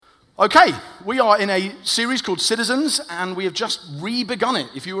Okay, we are in a series called Citizens, and we have just re-begun it.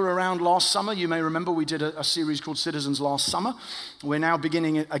 If you were around last summer, you may remember we did a series called Citizens last summer. We're now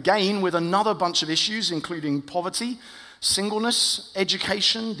beginning it again with another bunch of issues, including poverty, singleness,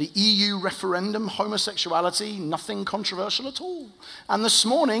 education, the EU referendum, homosexuality, nothing controversial at all. And this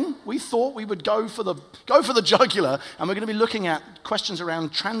morning, we thought we would go for the jugular, and we're going to be looking at questions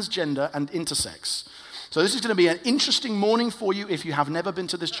around transgender and intersex. So this is going to be an interesting morning for you if you have never been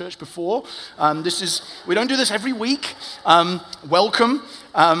to this church before. We don't do this every week. Welcome.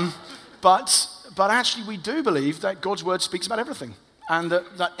 But actually we do believe that God's word speaks about everything. And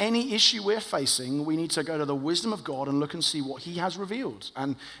that any issue we're facing, we need to go to the wisdom of God and look and see what he has revealed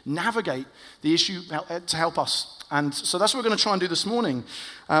and navigate the issue to help us. And so that's what we're going to try and do this morning,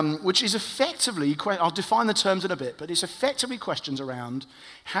 which is effectively, I'll define the terms in a bit, but it's effectively questions around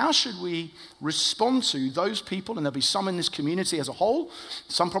how should we respond to those people, and there'll be some in this community as a whole,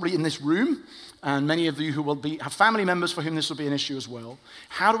 some probably in this room, and many of you who will have family members for whom this will be an issue as well.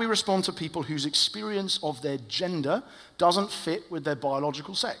 How do we respond to people whose experience of their gender doesn't fit with their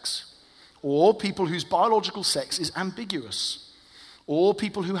biological sex? Or people whose biological sex is ambiguous? Or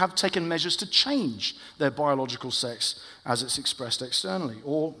people who have taken measures to change their biological sex as it's expressed externally?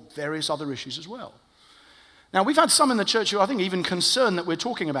 Or various other issues as well. Now, we've had some in the church who I think even concerned that we're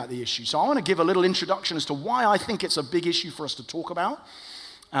talking about the issue. So I want to give a little introduction as to why I think it's a big issue for us to talk about.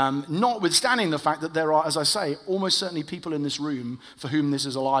 Notwithstanding the fact that there are, as I say, almost certainly people in this room for whom this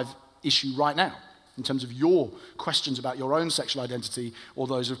is a live issue right now, in terms of your questions about your own sexual identity or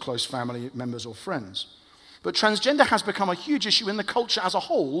those of close family members or friends. But transgender has become a huge issue in the culture as a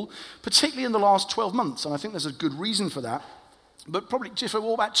whole, particularly in the last 12 months, and I think there's a good reason for that. But probably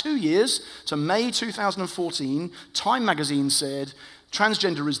for about 2 years, to May 2014, Time magazine said,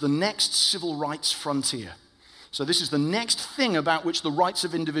 transgender is the next civil rights frontier. So this is the next thing about which the rights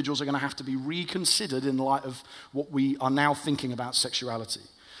of individuals are going to have to be reconsidered in light of what we are now thinking about sexuality.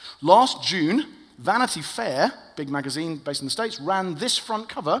 Last June, Vanity Fair, big magazine based in the States, ran this front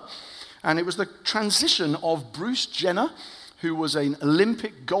cover, and it was the transition of Bruce Jenner, who was an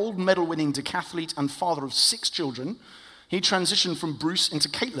Olympic gold medal winning decathlete and father of 6 children. He transitioned from Bruce into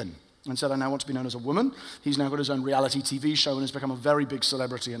Caitlyn and said, I now want to be known as a woman. He's now got his own reality TV show and has become a very big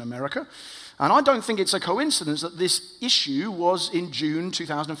celebrity in America. And I don't think it's a coincidence that this issue was in June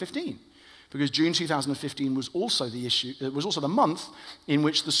 2015, because June 2015 was also the month in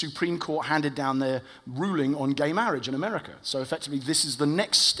which the Supreme Court handed down their ruling on gay marriage in America. So effectively, this is the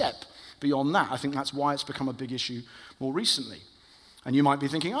next step beyond that. I think that's why it's become a big issue more recently. And you might be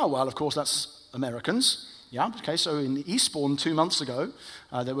thinking, oh, well, of course, that's Americans. Yeah, okay, so in Eastbourne 2 months ago,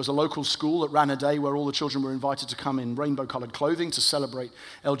 there was a local school that ran a day where all the children were invited to come in rainbow-colored clothing to celebrate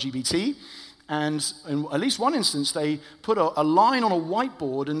LGBT. And in at least one instance, they put a line on a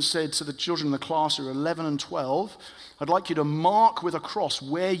whiteboard and said to the children in the class who are 11 and 12, I'd like you to mark with a cross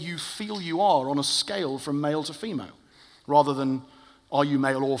where you feel you are on a scale from male to female. Rather than, are you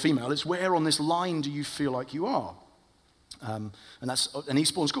male or female? It's where on this line do you feel like you are? And that's an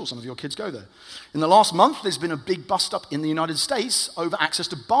Eastbourne school. Some of your kids go there. In the last month, there's been a big bust-up in the United States over access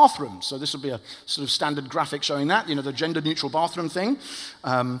to bathrooms. So this will be a sort of standard graphic showing that, the gender-neutral bathroom thing.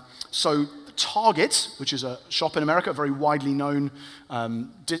 So Target, which is a shop in America, a very widely known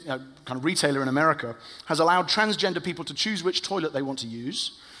kind of retailer in America, has allowed transgender people to choose which toilet they want to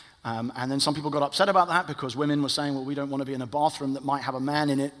use. And then some people got upset about that because women were saying, well, we don't want to be in a bathroom that might have a man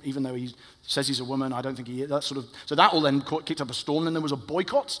in it, even though he says he's a woman. I don't think he is. So that all then kicked up a storm. Then there was a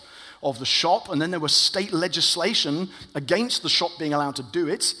boycott of the shop, and then there was state legislation against the shop being allowed to do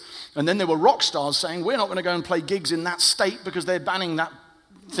it. And then there were rock stars saying, we're not going to go and play gigs in that state because they're banning that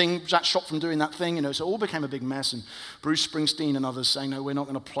shop from doing that thing, so it all became a big mess, and Bruce Springsteen and others saying, no, we're not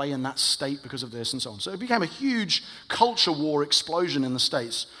going to play in that state because of this, and so on. So it became a huge culture war explosion in the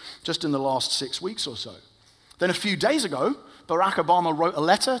States just in the last 6 weeks or so. Then a few days ago, Barack Obama wrote a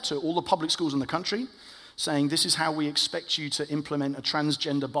letter to all the public schools in the country saying, this is how we expect you to implement a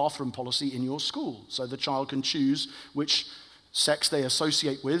transgender bathroom policy in your school, so the child can choose which sex they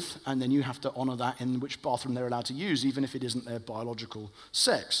associate with, and then you have to honor that in which bathroom they're allowed to use, even if it isn't their biological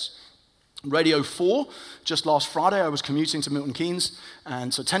sex. Radio 4, just last Friday, I was commuting to Milton Keynes,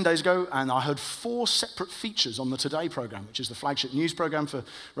 and so 10 days ago, and I heard 4 separate features on the Today program, which is the flagship news program for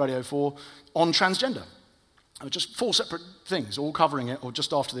Radio 4, on transgender. Just 4 separate things, all covering it, or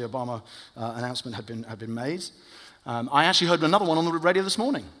just after the Obama announcement had been made. I actually heard another one on the radio this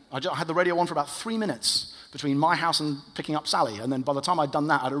morning. I had the radio on for about 3 minutes between my house and picking up Sally, and then by the time I'd done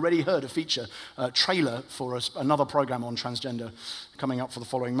that, I'd already heard a feature trailer for another program on transgender coming up for the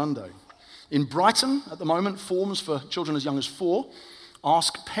following Monday. In Brighton, at the moment, forms for children as young as 4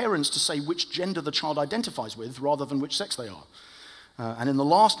 ask parents to say which gender the child identifies with rather than which sex they are. And in the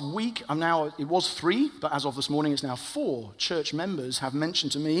last week, it was 3, but as of this morning, it's now 4 church members have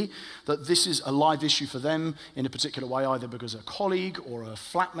mentioned to me that this is a live issue for them in a particular way, either because a colleague or a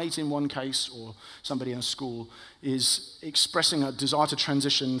flatmate in one case or somebody in a school is expressing a desire to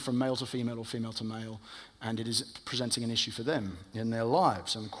transition from male to female or female to male, and it is presenting an issue for them in their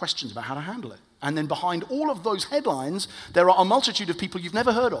lives and questions about how to handle it. And then behind all of those headlines, there are a multitude of people you've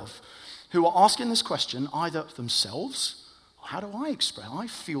never heard of who are asking this question either themselves. How do I express? I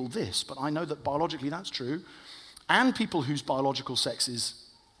feel this, but I know that biologically that's true. And people whose biological sex is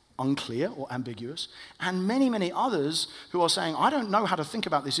unclear or ambiguous. And many, many others who are saying, I don't know how to think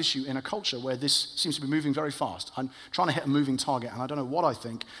about this issue in a culture where this seems to be moving very fast. I'm trying to hit a moving target, and I don't know what I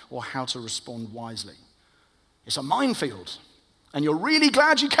think or how to respond wisely. It's a minefield. And you're really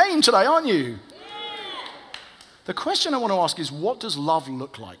glad you came today, aren't you? The question I want to ask is, what does love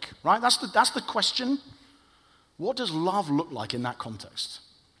look like? Right? That's the question. What does love look like in that context?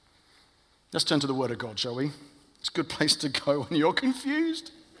 Let's turn to the Word of God, shall we? It's a good place to go when you're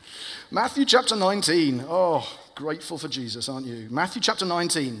confused. Matthew chapter 19. Oh, grateful for Jesus, aren't you? Matthew chapter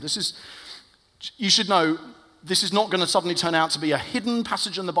 19. You should know, this is not going to suddenly turn out to be a hidden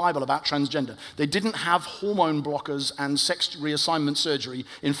passage in the Bible about transgender. They didn't have hormone blockers and sex reassignment surgery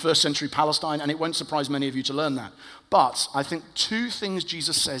in first century Palestine, and it won't surprise many of you to learn that. But I think 2 things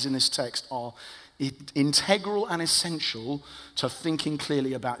Jesus says in this text are integral and essential to thinking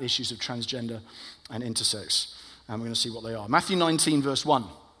clearly about issues of transgender and intersex. And we're going to see what they are. Matthew 19, verse 1.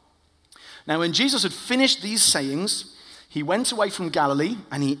 Now, when Jesus had finished these sayings, he went away from Galilee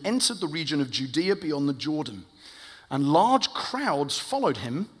and he entered the region of Judea beyond the Jordan. And large crowds followed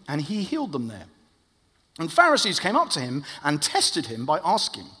him, and he healed them there. And Pharisees came up to him and tested him by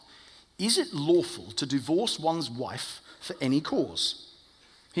asking, "Is it lawful to divorce one's wife for any cause?"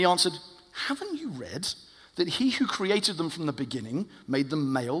 He answered, "Haven't you read that he who created them from the beginning made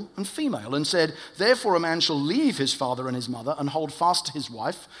them male and female, and said, 'Therefore a man shall leave his father and his mother and hold fast to his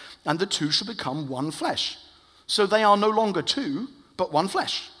wife, and the two shall become one flesh. So they are no longer two, but one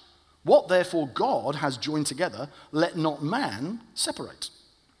flesh. What therefore God has joined together, let not man separate.'"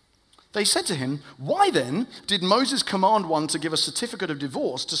 They said to him, "Why then did Moses command one to give a certificate of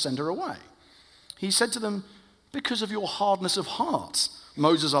divorce to send her away?" He said to them, "Because of your hardness of heart,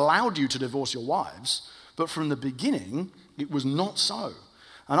 Moses allowed you to divorce your wives, but from the beginning it was not so.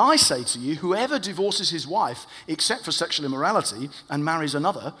 And I say to you, whoever divorces his wife except for sexual immorality and marries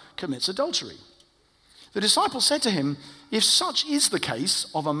another commits adultery." The disciples said to him, "If such is the case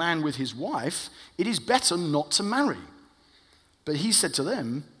of a man with his wife, it is better not to marry." But he said to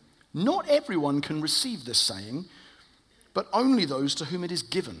them, "Not everyone can receive this saying, but only those to whom it is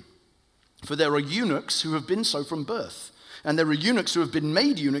given. For there are eunuchs who have been so from birth, and there are eunuchs who have been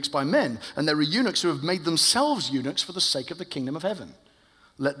made eunuchs by men, and there are eunuchs who have made themselves eunuchs for the sake of the kingdom of heaven.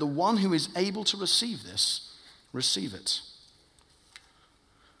 Let the one who is able to receive this, receive it."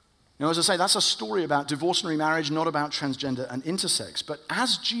 Now, as I say, that's a story about divorce and remarriage, not about transgender and intersex. But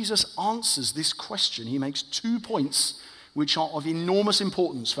as Jesus answers this question, he makes 2 points which are of enormous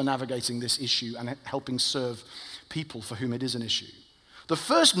importance for navigating this issue and helping serve people for whom it is an issue. The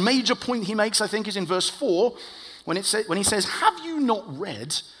first major point he makes, I think, is in verse 4, when he says, "Have you not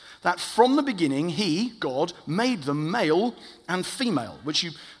read that from the beginning he, God, made them male and female," which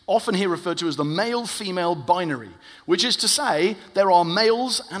you often hear referred to as the male-female binary, which is to say there are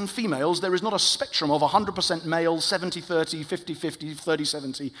males and females. There is not a spectrum of 100% male, 70-30, 50-50,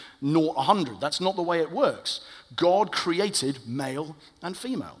 30-70, 0-100. That's not the way it works. God created male and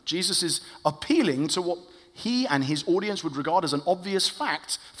female. Jesus is appealing to what he and his audience would regard as an obvious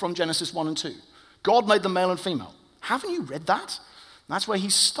fact from Genesis 1 and 2. God made them male and female. Haven't you read that? That's where he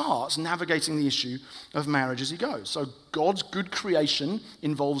starts navigating the issue of marriage as he goes. So God's good creation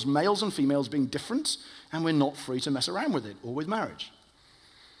involves males and females being different, and we're not free to mess around with it or with marriage.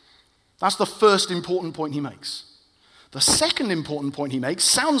 That's the first important point he makes. The second important point he makes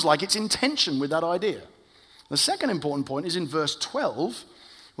sounds like it's in tension with that idea. The second important point is in verse 12,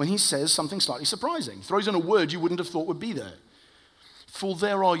 when he says something slightly surprising. He throws in a word you wouldn't have thought would be there. "For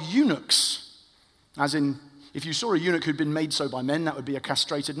there are eunuchs," as in, if you saw a eunuch who'd been made so by men, that would be a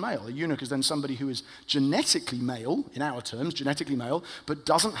castrated male. A eunuch is then somebody who is genetically male, in our terms, genetically male, but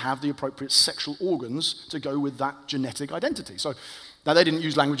doesn't have the appropriate sexual organs to go with that genetic identity. So, now they didn't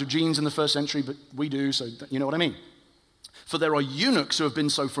use language of genes in the first century, but we do, so you know what I mean. "For there are eunuchs who have been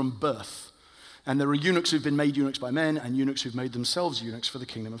so from birth, and there are eunuchs who've been made eunuchs by men, and eunuchs who've made themselves eunuchs for the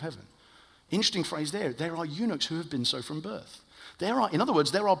kingdom of heaven." Interesting phrase there. There are eunuchs who have been so from birth. In other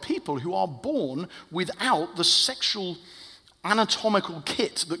words, there are people who are born without the sexual anatomical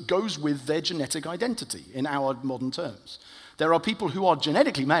kit that goes with their genetic identity in our modern terms. There are people who are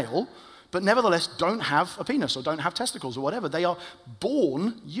genetically male, but nevertheless don't have a penis or don't have testicles or whatever. They are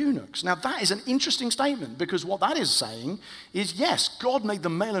born eunuchs. Now that is an interesting statement, because what that is saying is, yes, God made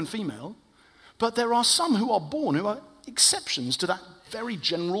them male and female, but there are some who are born who are exceptions to that very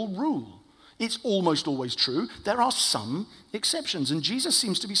general rule. It's almost always true. There are some exceptions, and Jesus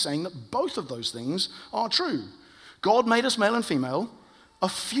seems to be saying that both of those things are true. God made us male and female. A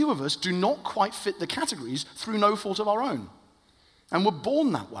few of us do not quite fit the categories through no fault of our own, and we're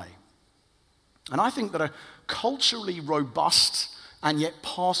born that way. And I think that a culturally robust and yet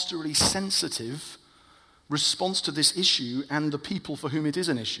pastorally sensitive response to this issue, and the people for whom it is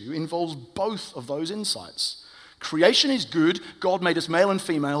an issue, involves both of those insights. Creation is good. God made us male and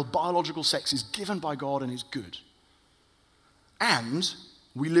female. Biological sex is given by God and is good. And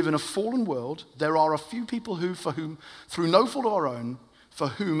we live in a fallen world. There are a few people for whom, through no fault of our own, for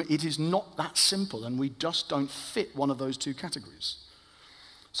whom it is not that simple, and we just don't fit one of those two categories.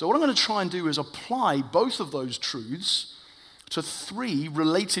 So what I'm going to try and do is apply both of those truths to three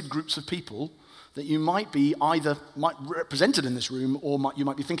related groups of people that you might be represented in this room, or you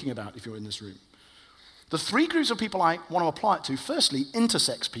might be thinking about if you're in this room. The three groups of people I want to apply it to: firstly,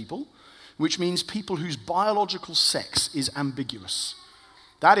 intersex people, which means people whose biological sex is ambiguous.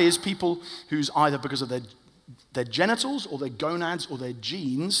 That is, people whose, either because of their genitals or their gonads or their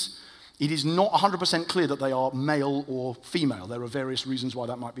genes, it is not 100% clear that they are male or female. There are various reasons why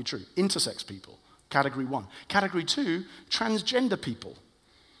that might be true. Intersex people, category 1. Category 2, transgender people.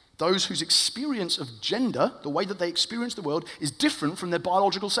 Those whose experience of gender, the way that they experience the world, is different from their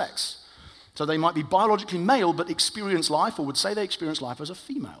biological sex. So they might be biologically male but experience life, or would say they experience life as a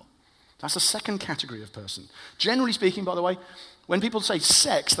female. That's the second category of person. Generally speaking, by the way, when people say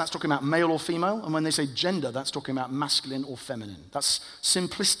sex, that's talking about male or female, and when they say gender, that's talking about masculine or feminine. That's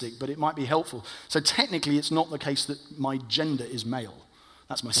simplistic, but it might be helpful. So technically, it's not the case that my gender is male.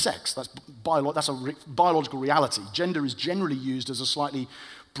 That's my sex. That's a biological reality. Gender is generally used as a slightly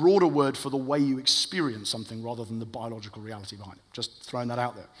broader word for the way you experience something rather than the biological reality behind it. Just throwing that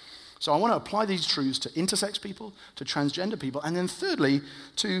out there. So I want to apply these truths to intersex people, to transgender people, and then thirdly,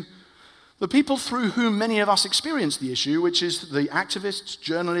 to the people through whom many of us experience the issue, which is the activists,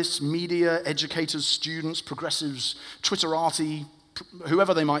 journalists, media, educators, students, progressives, Twitterati,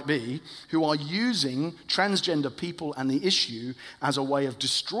 whoever they might be, who are using transgender people and the issue as a way of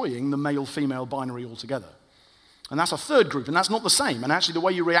destroying the male-female binary altogether. And that's a third group, and that's not the same. And actually the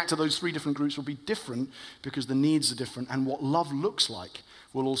way you react to those three different groups will be different, because the needs are different, and what love looks like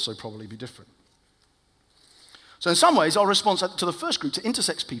will also probably be different. So in some ways, our response to the first group, to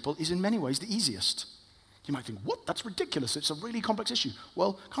intersex people, is in many ways the easiest. You might think, what? That's ridiculous. It's a really complex issue.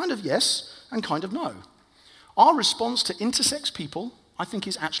 Well, kind of yes, and kind of no. Our response to intersex people, I think,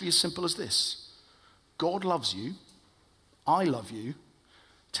 is actually as simple as this. God loves you. I love you.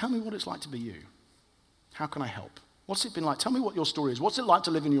 Tell me what it's like to be you. How can I help? What's it been like? Tell me what your story is. What's it like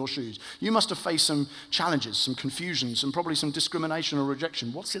to live in your shoes? You must have faced some challenges, some confusions, and probably some discrimination or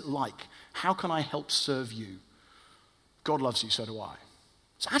rejection. What's it like? How can I help serve you? God loves you, so do I.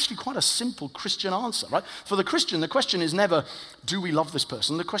 It's actually quite a simple Christian answer, right? For the Christian, the question is never, do we love this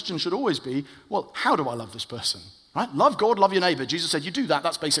person? The question should always be, well, how do I love this person? Right? Love God, love your neighbor. Jesus said, you do that.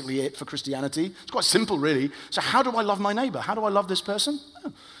 That's basically it for Christianity. It's quite simple, really. So how do I love my neighbor? How do I love this person?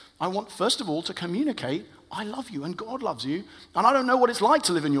 Oh, I want, first of all, to communicate, I love you and God loves you, and I don't know what it's like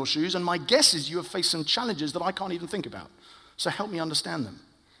to live in your shoes, and my guess is you have faced some challenges that I can't even think about. So help me understand them.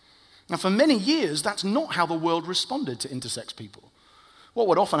 Now, for many years, that's not how the world responded to intersex people. What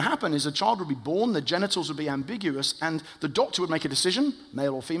would often happen is a child would be born, the genitals would be ambiguous, and the doctor would make a decision,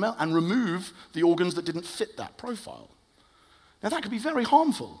 male or female, and remove the organs that didn't fit that profile. Now, that could be very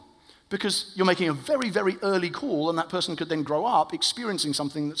harmful, because you're making a very, very early call, and that person could then grow up experiencing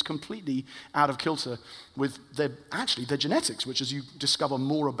something that's completely out of kilter with their genetics, which, as you discover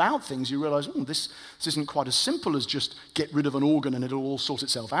more about things, you realize, this isn't quite as simple as just get rid of an organ and it'll all sort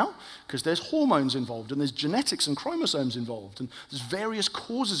itself out, because there's hormones involved, and there's genetics and chromosomes involved, and there's various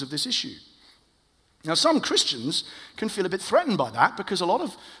causes of this issue. Now, some Christians can feel a bit threatened by that, because a lot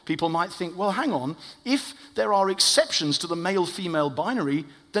of people might think, well, hang on, if there are exceptions to the male-female binary,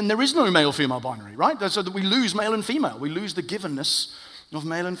 then there is no male-female binary, right? So that we lose male and female. We lose the givenness of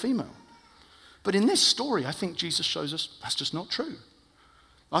male and female. But in this story, I think Jesus shows us that's just not true.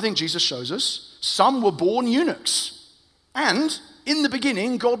 I think Jesus shows us some were born eunuchs. And in the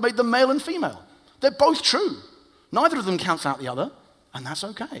beginning, God made them male and female. They're both true. Neither of them counts out the other, and that's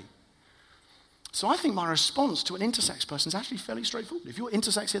okay. So I think my response to an intersex person is actually fairly straightforward. If you're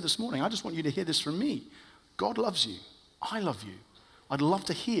intersex here this morning, I just want you to hear this from me. God loves you. I love you. I'd love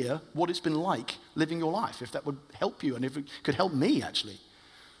to hear what it's been like living your life, if that would help you and if it could help me, actually.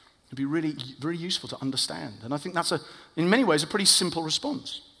 It'd be really very useful to understand. And I think that's, in many ways, a pretty simple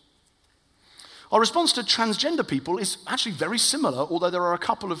response. Our response to transgender people is actually very similar, although there are a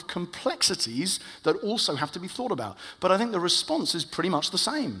couple of complexities that also have to be thought about. But I think the response is pretty much the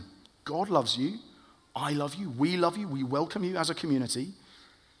same. God loves you. I love you. We love you. We welcome you as a community.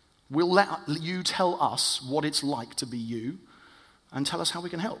 We'll let you tell us what it's like to be you and tell us how we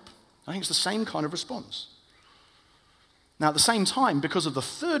can help. I think it's the same kind of response. Now, at the same time, because of the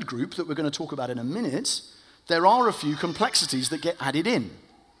third group that we're going to talk about in a minute, there are a few complexities that get added in.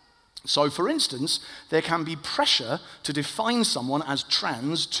 So, for instance, there can be pressure to define someone as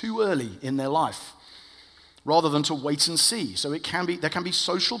trans too early in their life, rather than to wait and see. So there can be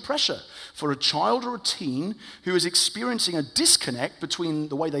social pressure for a child or a teen who is experiencing a disconnect between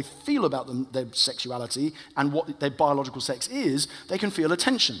the way they feel about their sexuality and what their biological sex is. They can feel a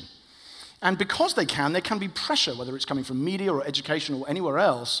tension. And because there can be pressure, whether it's coming from media or education or anywhere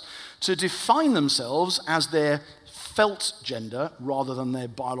else, to define themselves as their felt gender rather than their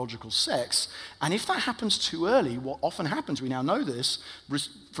biological sex. And if that happens too early, what often happens, we now know this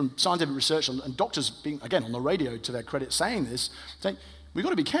from scientific research, and doctors being, again, on the radio to their credit saying this, we've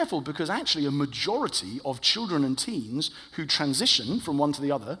got to be careful because actually a majority of children and teens who transition from one to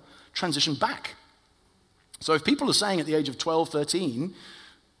the other transition back. So if people are saying at the age of 12, 13,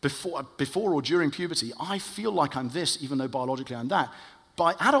 before or during puberty, I feel like I'm this even though biologically I'm that,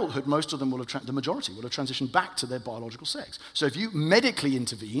 by adulthood, most of them the majority will have transitioned back to their biological sex. So if you medically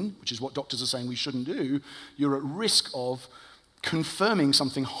intervene, which is what doctors are saying we shouldn't do, you're at risk of confirming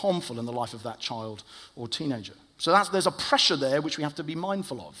something harmful in the life of that child or teenager. So there's a pressure there which we have to be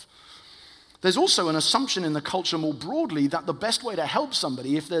mindful of. There's also an assumption in the culture more broadly that the best way to help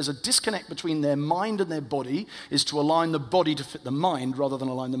somebody, if there's a disconnect between their mind and their body, is to align the body to fit the mind rather than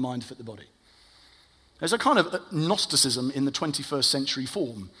align the mind to fit the body. There's a kind of Gnosticism in the 21st century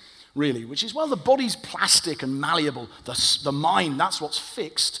form, really, which is, well, the body's plastic and malleable. The mind, that's what's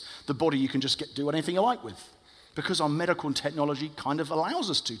fixed. The body you can just do anything you like with, because our medical technology kind of allows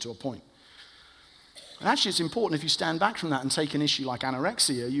us to a point. And actually, it's important if you stand back from that and take an issue like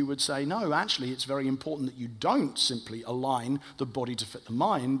anorexia, you would say, no, actually, it's very important that you don't simply align the body to fit the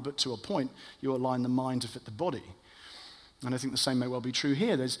mind, but to a point, you align the mind to fit the body. And I think the same may well be true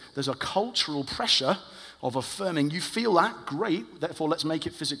here. There's a cultural pressure of affirming, you feel that, great, therefore let's make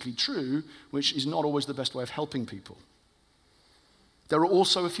it physically true, which is not always the best way of helping people. There are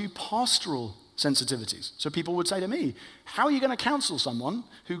also a few pastoral sensitivities. So people would say to me, how are you going to counsel someone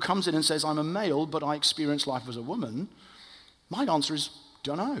who comes in and says, I'm a male, but I experience life as a woman? My answer is,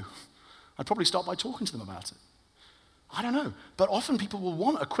 don't know. I'd probably start by talking to them about it. I don't know. But often people will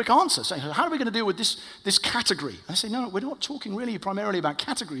want a quick answer, saying, how are we going to deal with this category? And I say, no, we're not talking really primarily about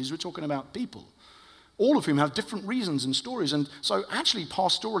categories, we're talking about people, all of whom have different reasons and stories. And so actually,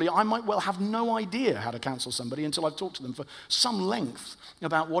 pastorally, I might well have no idea how to counsel somebody until I've talked to them for some length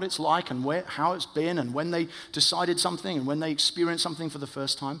about what it's like and how it's been and when they decided something and when they experienced something for the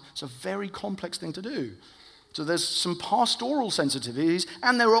first time. It's a very complex thing to do. So there's some pastoral sensitivities,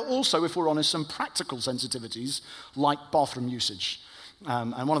 and there are also, if we're honest, some practical sensitivities, like bathroom usage.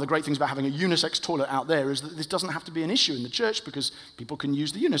 And one of the great things about having a unisex toilet out there is that this doesn't have to be an issue in the church because people can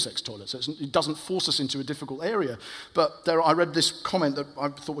use the unisex toilet. So it doesn't force us into a difficult area. But I read this comment that I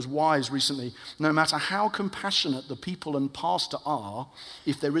thought was wise recently. No matter how compassionate the people and pastor are,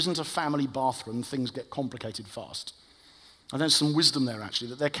 if there isn't a family bathroom, things get complicated fast. And there's some wisdom there, actually,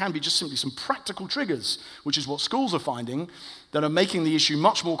 that there can be just simply some practical triggers, which is what schools are finding, that are making the issue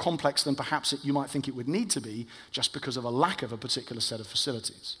much more complex than perhaps you might think it would need to be, just because of a lack of a particular set of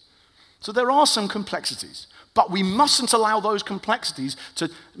facilities. So there are some complexities, but we mustn't allow those complexities to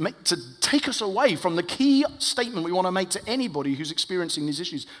take us away from the key statement we want to make to anybody who's experiencing these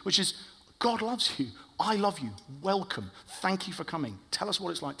issues, which is, God loves you. I love you. Welcome. Thank you for coming. Tell us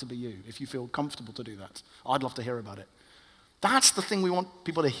what it's like to be you, if you feel comfortable to do that. I'd love to hear about it. That's the thing we want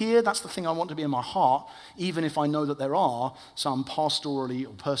people to hear. That's the thing I want to be in my heart, even if I know that there are some pastorally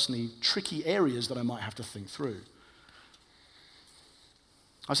or personally tricky areas that I might have to think through.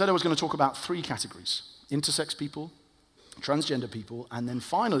 I said I was going to talk about three categories: intersex people, transgender people, and then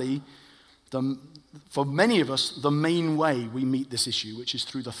finally, for many of us, the main way we meet this issue, which is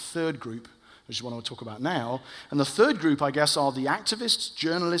through the third group, which is what I want to talk about now. And the third group, I guess, are the activists,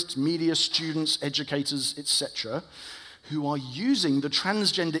 journalists, media, students, educators, etc., who are using the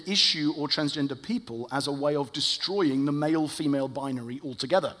transgender issue or transgender people as a way of destroying the male-female binary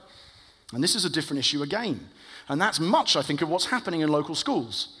altogether. And this is a different issue again. And that's much, I think, of what's happening in local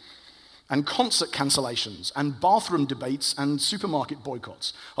schools. and concert cancellations and bathroom debates and supermarket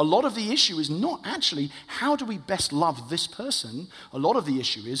boycotts. A lot of the issue is not actually how do we best love this person. A lot of the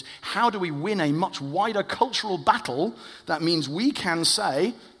issue is how do we win a much wider cultural battle that means we can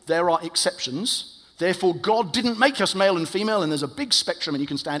say there are exceptions. Therefore, God didn't make us male and female, and there's a big spectrum, and you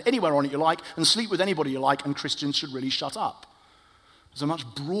can stand anywhere on it you like and sleep with anybody you like, and Christians should really shut up. There's a much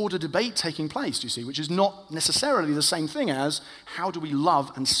broader debate taking place, do you see, which is not necessarily the same thing as how do we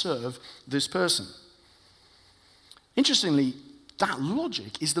love and serve this person. Interestingly, that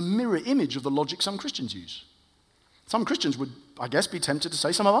logic is the mirror image of the logic some Christians use. Some Christians would, I guess, be tempted to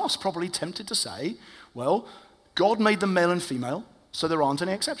say, some of us probably tempted to say, well, God made them male and female, so there aren't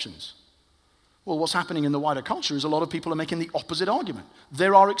any exceptions. Well, what's happening in the wider culture is a lot of people are making the opposite argument.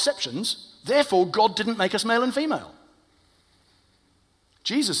 There are exceptions, therefore God didn't make us male and female.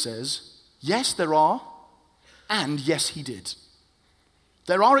 Jesus says, yes, there are, and yes, he did.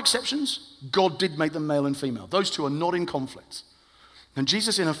 There are exceptions. God did make them male and female. Those two are not in conflict. And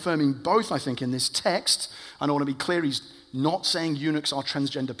Jesus, in affirming both, I think, in this text, and I want to be clear, he's not saying eunuchs are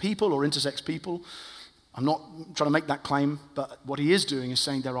transgender people or intersex people. I'm not trying to make that claim, but what he is doing is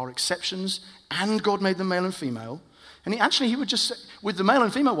saying there are exceptions, and God made them male and female. And he would just say, with the male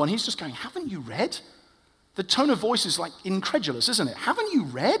and female one, he's just going, haven't you read? The tone of voice is like incredulous, isn't it? Haven't you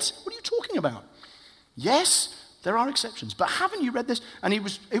read? What are you talking about? Yes, there are exceptions, but haven't you read this? And he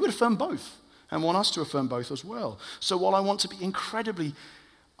would affirm both and want us to affirm both as well. So while I want to be incredibly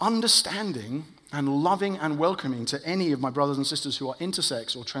understanding and loving and welcoming to any of my brothers and sisters who are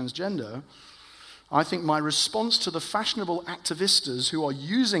intersex or transgender, I think my response to the fashionable activistas who are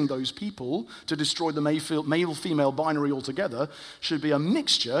using those people to destroy the male-female binary altogether should be a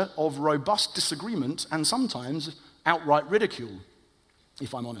mixture of robust disagreement and sometimes outright ridicule,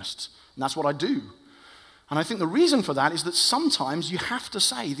 if I'm honest. And that's what I do. And I think the reason for that is that sometimes you have to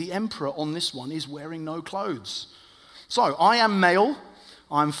say the emperor on this one is wearing no clothes. So I am male,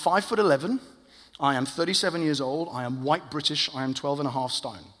 I'm 5'11", I am 37 years old, I am white British, I am 12.5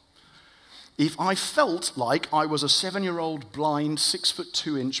 stone. If I felt like I was a 7-year-old blind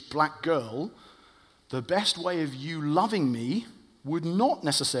 6'2" black girl, the best way of you loving me would not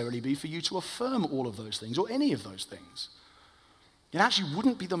necessarily be for you to affirm all of those things or any of those things. It actually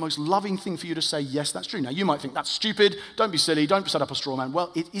wouldn't be the most loving thing for you to say, yes, that's true. Now, you might think, that's stupid, don't be silly, don't set up a straw man.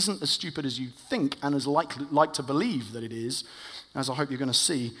 Well, it isn't as stupid as you think and as like to believe that it is, as I hope you're going to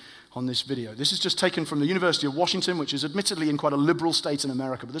see on this video. This is just taken from the University of Washington, which is admittedly in quite a liberal state in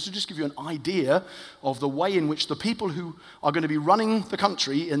America, but this will just give you an idea of the way in which the people who are going to be running the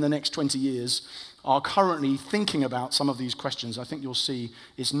country in the next 20 years are currently thinking about some of these questions. I think you'll see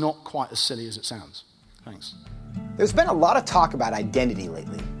it's not quite as silly as it sounds. Thanks. There's been a lot of talk about identity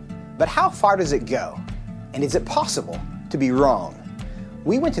lately, but how far does it go? And is it possible to be wrong?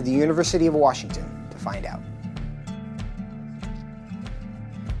 We went to the University of Washington to find out.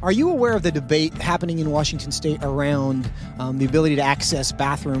 Are you aware of the debate happening in Washington State around the ability to access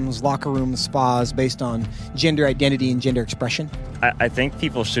bathrooms, locker rooms, spas based on gender identity and gender expression? I think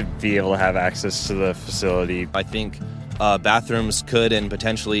people should be able to have access to the facility. I think bathrooms could and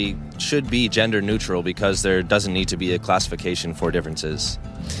potentially should be gender neutral because there doesn't need to be a classification for differences.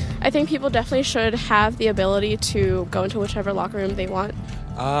 I think people definitely should have the ability to go into whichever locker room they want.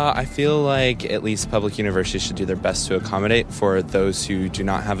 I feel like at least public universities should do their best to accommodate for those who do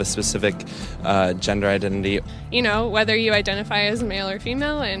not have a specific gender identity. You know, whether you identify as male or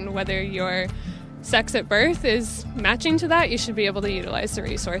female and whether your sex at birth is matching to that, you should be able to utilize the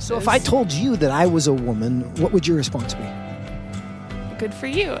resources. So if I told you that I was a woman, what would your response be? Good for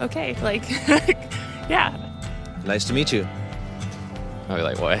you. Okay. Like, yeah. Nice to meet you. I'd be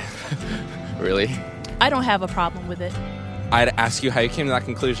like, what? Really? I don't have a problem with it. I'd ask you how you came to that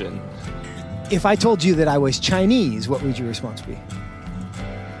conclusion. If I told you that I was Chinese, what would your response be?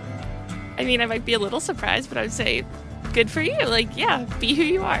 I mean, I might be a little surprised, but I would say, good for you. Like, yeah, be who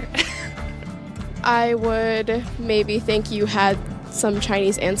you are. I would maybe think you had some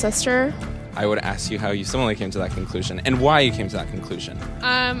Chinese ancestor. I would ask you how you similarly came to that conclusion and why you came to that conclusion.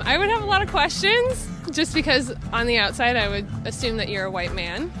 I would have a lot of questions just because on the outside I would assume that you're a white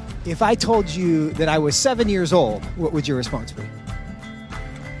man. If I told you that I was 7 years old, what would your response be?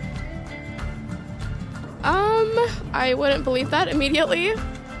 I wouldn't believe that immediately.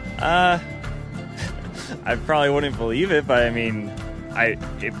 I probably wouldn't believe it, but I mean,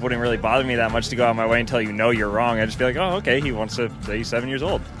 it wouldn't really bother me that much to go out of my way and tell you, no, you're wrong. I'd just be like, oh, okay, he wants to say he's 7 years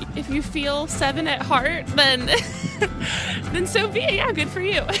old. If you feel 7 at heart, then then so be it. Yeah, good for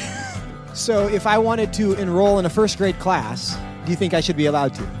you. So if I wanted to enroll in a first grade class, do you think I should be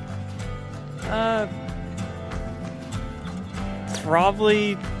allowed to?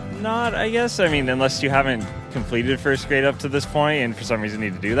 Probably not, I guess. I mean, unless you haven't completed first grade up to this point and for some reason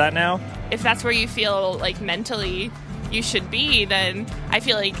need to do that now. If that's where you feel like mentally you should be, then I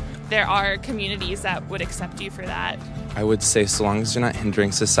feel like there are communities that would accept you for that. I would say so long as you're not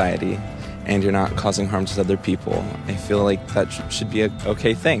hindering society and you're not causing harm to other people, I feel like that should be an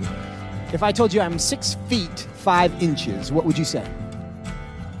okay thing. If I told you I'm 6 feet 5 inches, what would you say?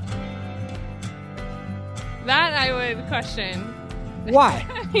 That I would question. Why?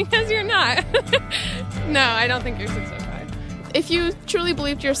 Because you're not. No, I don't think you're 6'5". If you truly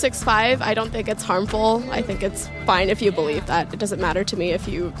believed you're 6'5", I don't think it's harmful. I think it's fine if you believe that. It doesn't matter to me if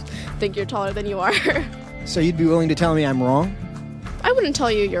you think you're taller than you are. So you'd be willing to tell me I'm wrong? I wouldn't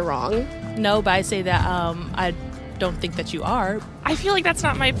tell you you're wrong. No, but I say that I don't think that you are. I feel like that's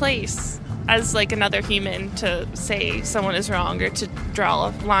not my place as like another human to say someone is wrong or to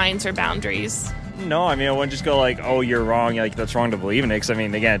draw lines or boundaries. No, I mean, I wouldn't just go like, oh, you're wrong, like that's wrong to believe in it. Because, I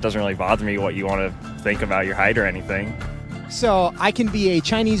mean, again, it doesn't really bother me what you want to think about your height or anything. So I can be a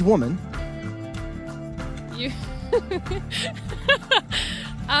Chinese woman. You.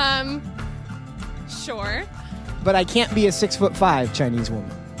 Sure. But I can't be a 6'5" Chinese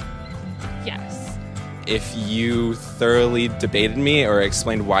woman. Yes. If you thoroughly debated me or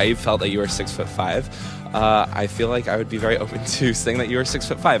explained why you felt that you were 6'5", I feel like I would be very open to saying that you were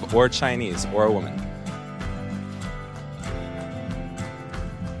 6'5", or Chinese, or a woman.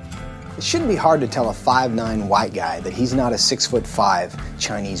 It shouldn't be hard to tell a 5'9" white guy that he's not a 6'5"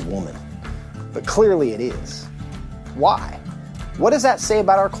 Chinese woman. But clearly it is. Why? What does that say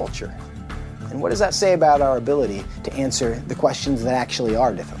about our culture? And what does that say about our ability to answer the questions that actually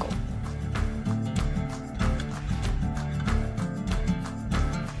are difficult?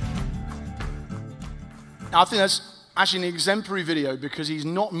 I think that's actually an exemplary video because he's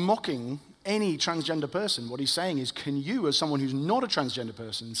not mocking any transgender person. What he's saying is, can you, as someone who's not a transgender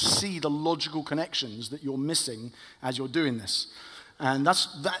person, see the logical connections that you're missing as you're doing this? And that,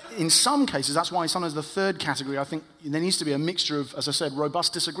 in some cases, that's why sometimes the third category, I think there needs to be a mixture of, as I said,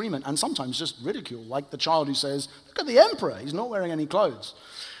 robust disagreement and sometimes just ridicule, like the child who says, look at the emperor, he's not wearing any clothes.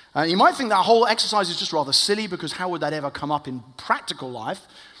 You might think that whole exercise is just rather silly because how would that ever come up in practical life?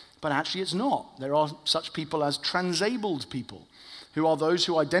 But actually it's not. There are such people as transabled people, who are those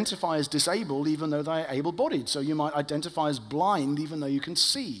who identify as disabled even though they're able-bodied. So you might identify as blind even though you can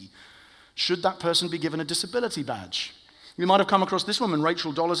see. Should that person be given a disability badge? You might have come across this woman,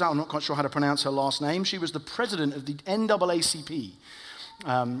 Rachel Dolezal. I'm not quite sure how to pronounce her last name. She was the president of the NAACP,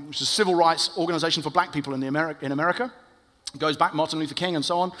 which is a civil rights organization for black people in America. It goes back Martin Luther King and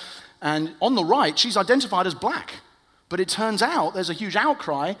so on. And on the right, she's identified as black. But it turns out there's a huge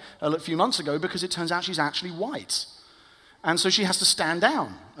outcry a few months ago because it turns out she's actually white. And so she has to stand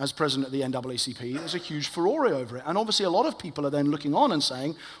down as president of the NAACP. There's a huge furore over it. And obviously a lot of people are then looking on and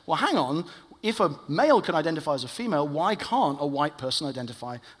saying, well, hang on, if a male can identify as a female, why can't a white person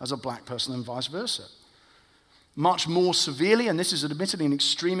identify as a black person and vice versa? Much more severely, and this is admittedly an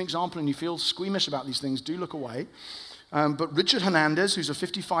extreme example, and you feel squeamish about these things, do look away. But Richard Hernandez, who's a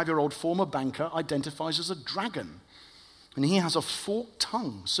 55-year-old former banker, identifies as a dragon. And he has a forked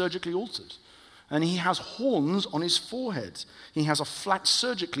tongue, surgically altered. And he has horns on his forehead. He has a flat,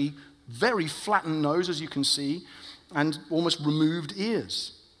 surgically very flattened nose, as you can see, and almost removed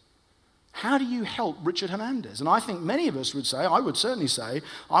ears. How do you help Richard Hernandez? And I think many of us would say, I would certainly say,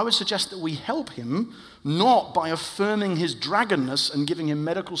 I would suggest that we help him not by affirming his dragonness and giving him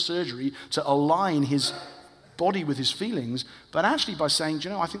medical surgery to align his body with his feelings, but actually by saying, do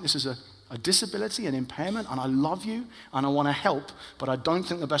you know, I think this is a disability, an impairment, and I love you, and I want to help, but I don't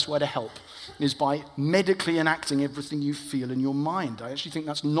think the best way to help is by medically enacting everything you feel in your mind. I actually think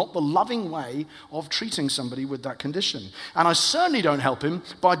that's not the loving way of treating somebody with that condition. And I certainly don't help him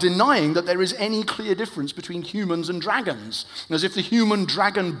by denying that there is any clear difference between humans and dragons, as if the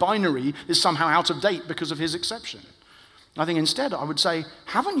human-dragon binary is somehow out of date because of his exception. I think instead I would say,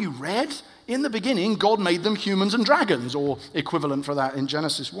 haven't you read? In the beginning, God made them humans and dragons, or equivalent for that in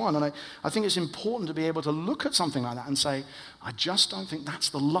Genesis 1. And I think it's important to be able to look at something like that and say, I just don't think that's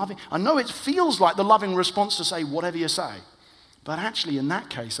the loving... I know it feels like the loving response to say whatever you say. But actually, in that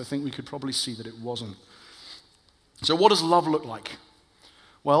case, I think we could probably see that it wasn't. So what does love look like?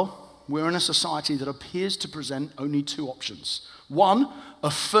 Well, we're in a society that appears to present only two options. One,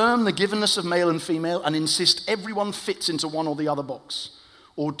 affirm the givenness of male and female and insist everyone fits into one or the other box.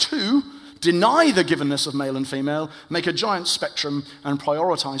 Or two, deny the givenness of male and female, make a giant spectrum, and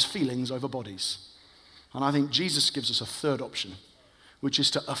prioritize feelings over bodies. And I think Jesus gives us a third option, which is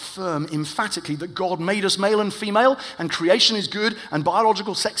to affirm emphatically that God made us male and female, and creation is good, and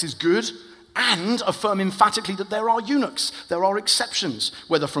biological sex is good, and affirm emphatically that there are eunuchs, there are exceptions,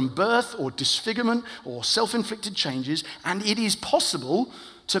 whether from birth or disfigurement or self-inflicted changes, and it is possible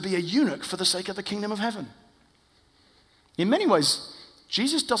to be a eunuch for the sake of the kingdom of heaven. In many ways,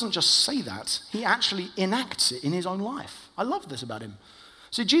 Jesus doesn't just say that, he actually enacts it in his own life. I love this about him.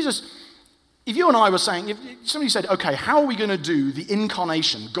 See, Jesus, if you and I were saying, if somebody said, okay, how are we going to do the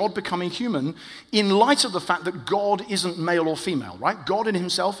incarnation, God becoming human, in light of the fact that God isn't male or female, right? God in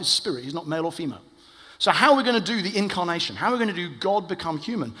himself is spirit, he's not male or female. So how are we going to do the incarnation? How are we going to do God become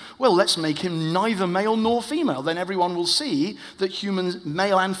human? Well, let's make him neither male nor female. Then everyone will see that humans,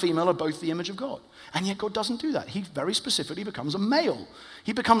 male and female, are both the image of God. And yet God doesn't do that. He very specifically becomes a male.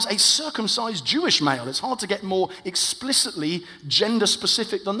 He becomes a circumcised Jewish male. It's hard to get more explicitly gender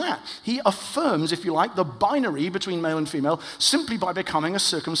specific than that. He affirms, if you like, the binary between male and female simply by becoming a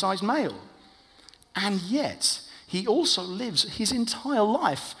circumcised male. And yet, he also lives his entire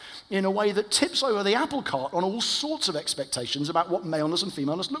life in a way that tips over the apple cart on all sorts of expectations about what maleness and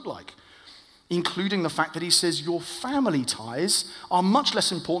femaleness look like, including the fact that he says your family ties are much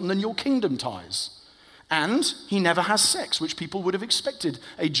less important than your kingdom ties. And he never has sex, which people would have expected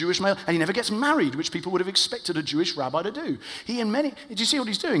a Jewish male, and he never gets married, which people would have expected a Jewish rabbi to do. Do you see what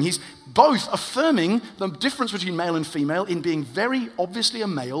he's doing? He's both affirming the difference between male and female in being very obviously a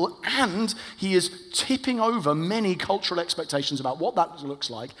male, and he is tipping over many cultural expectations about what that looks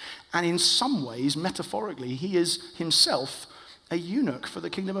like, and in some ways, metaphorically, he is himself a eunuch for the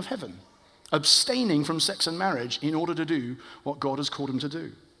kingdom of heaven, abstaining from sex and marriage in order to do what God has called him to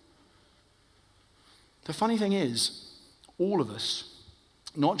do. The funny thing is, all of us,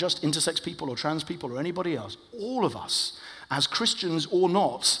 not just intersex people or trans people or anybody else, all of us, as Christians or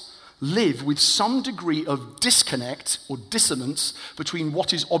not, live with some degree of disconnect or dissonance between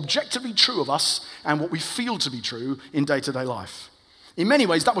what is objectively true of us and what we feel to be true in day-to-day life. In many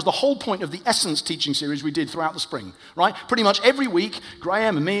ways, that was the whole point of the Essence teaching series we did throughout the spring, right? Pretty much every week,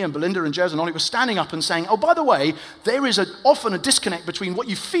 Graham and me and Belinda and Jez and Ollie were standing up and saying, oh, by the way, there is often a disconnect between what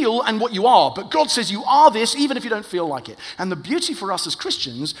you feel and what you are, but God says you are this even if you don't feel like it. And the beauty for us as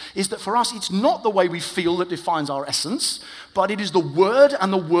Christians is that for us, it's not the way we feel that defines our essence, but it is the word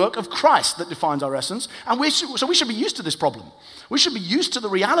and the work of Christ that defines our essence. And so we should be used to this problem. We should be used to the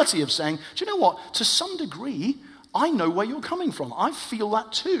reality of saying, do you know what? To some degree, I know where you're coming from. I feel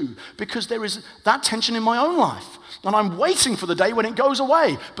that too, because there is that tension in my own life. And I'm waiting for the day when it goes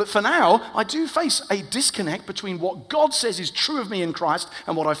away. But for now, I do face a disconnect between what God says is true of me in Christ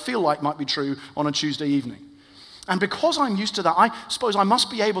and what I feel like might be true on a Tuesday evening. And because I'm used to that, I suppose I must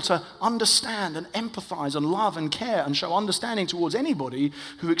be able to understand and empathize and love and care and show understanding towards anybody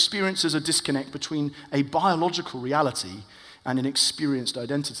who experiences a disconnect between a biological reality and an experienced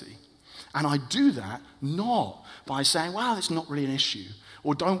identity. And I do that not by saying, well, it's not really an issue,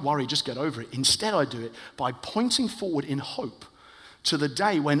 or don't worry, just get over it. Instead, I do it by pointing forward in hope to the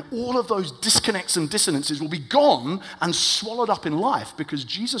day when all of those disconnects and dissonances will be gone and swallowed up in life, because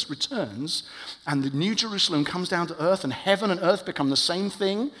Jesus returns and the New Jerusalem comes down to earth and heaven and earth become the same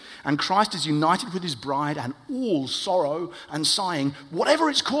thing, and Christ is united with his bride, and all sorrow and sighing,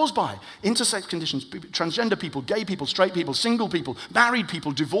 whatever it's caused by, intersex conditions, transgender people, gay people, straight people, single people, married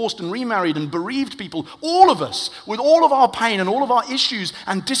people, divorced and remarried and bereaved people, all of us with all of our pain and all of our issues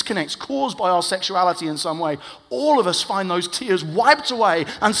and disconnects caused by our sexuality in some way, all of us find those tears wiped away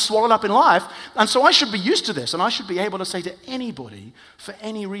and swallowed up in life. And so I should be used to this, and I should be able to say to anybody, for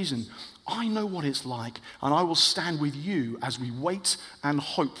any reason, I know what it's like, and I will stand with you as we wait and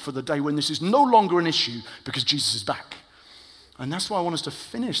hope for the day when this is no longer an issue because Jesus is back. And that's why I want us to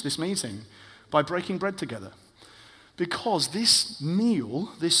finish this meeting by breaking bread together. Because this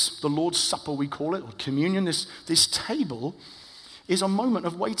meal, the Lord's Supper we call it, or communion, this table, is a moment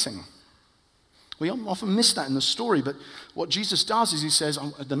of waiting. We often miss that in the story, but what Jesus does is he says,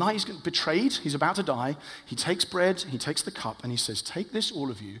 the night he's betrayed, he's about to die, he takes bread, he takes the cup, and he says, take this,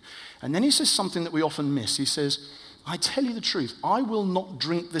 all of you. And then he says something that we often miss. He says, I tell you the truth, I will not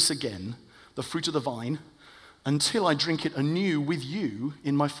drink this again, the fruit of the vine, until I drink it anew with you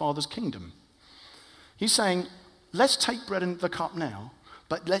in my Father's kingdom. He's saying, let's take bread and the cup now,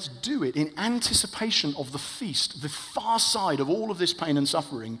 but let's do it in anticipation of the feast, the far side of all of this pain and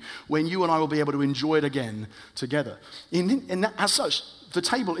suffering, when you and I will be able to enjoy it again together. As such, the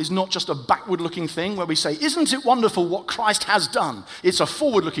table is not just a backward-looking thing where we say, isn't it wonderful what Christ has done? It's a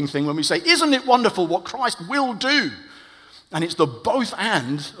forward-looking thing when we say, isn't it wonderful what Christ will do? And it's the both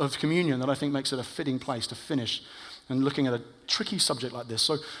and of communion that I think makes it a fitting place to finish and looking at a tricky subject like this.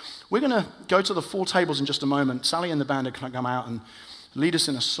 So we're going to go to the four tables in just a moment. Sally and the band are going to come out, and lead us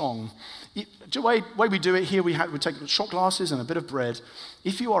in a song. The way we do it here, we take shot glasses and a bit of bread.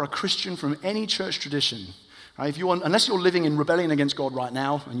 If you are a Christian from any church tradition, right, unless you're living in rebellion against God right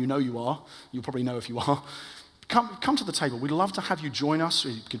now, and you know you are, you'll probably know if you are, come to the table. We'd love to have you join us.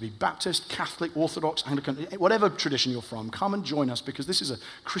 It could be Baptist, Catholic, Orthodox, Anglican, whatever tradition you're from. Come and join us because this is a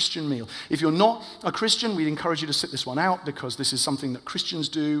Christian meal. If you're not a Christian, we'd encourage you to sit this one out because this is something that Christians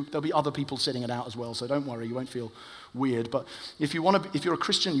do. There'll be other people sitting it out as well, so don't worry, you won't feel weird. But if you're a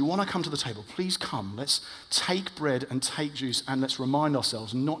Christian, you want to come to the table, please come. Let's take bread and take juice and let's remind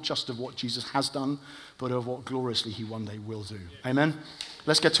ourselves not just of what Jesus has done, but of what gloriously he one day will do. Amen?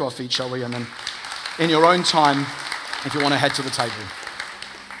 Let's get to our feet, shall we? And then in your own time, if you want to head to the table.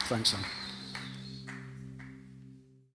 Thanks, son.